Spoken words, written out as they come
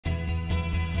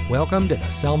Welcome to the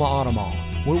Selma Auto Mall,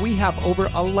 where we have over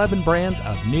 11 brands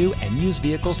of new and used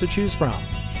vehicles to choose from.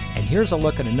 And here's a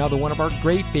look at another one of our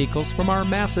great vehicles from our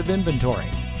massive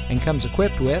inventory, and comes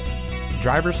equipped with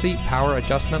driver's seat power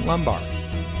adjustment lumbar,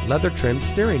 leather trimmed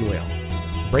steering wheel,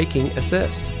 braking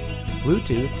assist,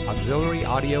 Bluetooth auxiliary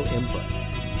audio input,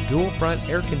 dual front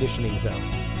air conditioning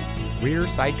zones, rear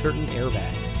side curtain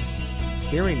airbags,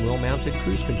 steering wheel mounted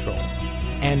cruise control,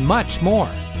 and much more.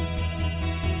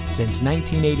 Since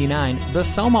 1989, the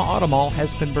Selma Auto Mall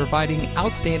has been providing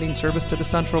outstanding service to the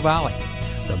Central Valley.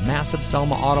 The massive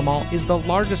Selma Auto Mall is the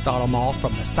largest auto mall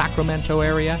from the Sacramento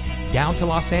area down to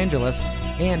Los Angeles,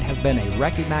 and has been a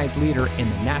recognized leader in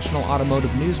the National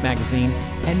Automotive News magazine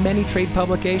and many trade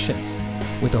publications.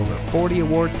 With over 40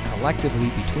 awards collectively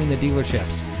between the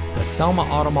dealerships, the Selma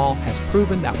Auto Mall has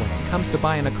proven that when it comes to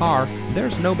buying a car,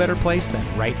 there's no better place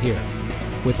than right here.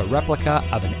 With a replica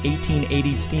of an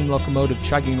 1880s steam locomotive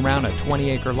chugging around a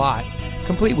 20-acre lot,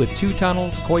 complete with 2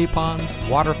 tunnels, koi ponds,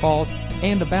 waterfalls,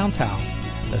 and a bounce house,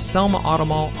 the Selma Auto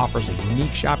Mall offers a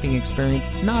unique shopping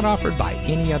experience not offered by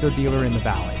any other dealer in the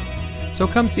valley. So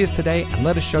come see us today and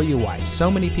let us show you why so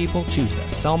many people choose the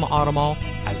Selma Auto Mall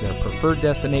as their preferred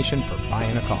destination for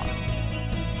buying a car.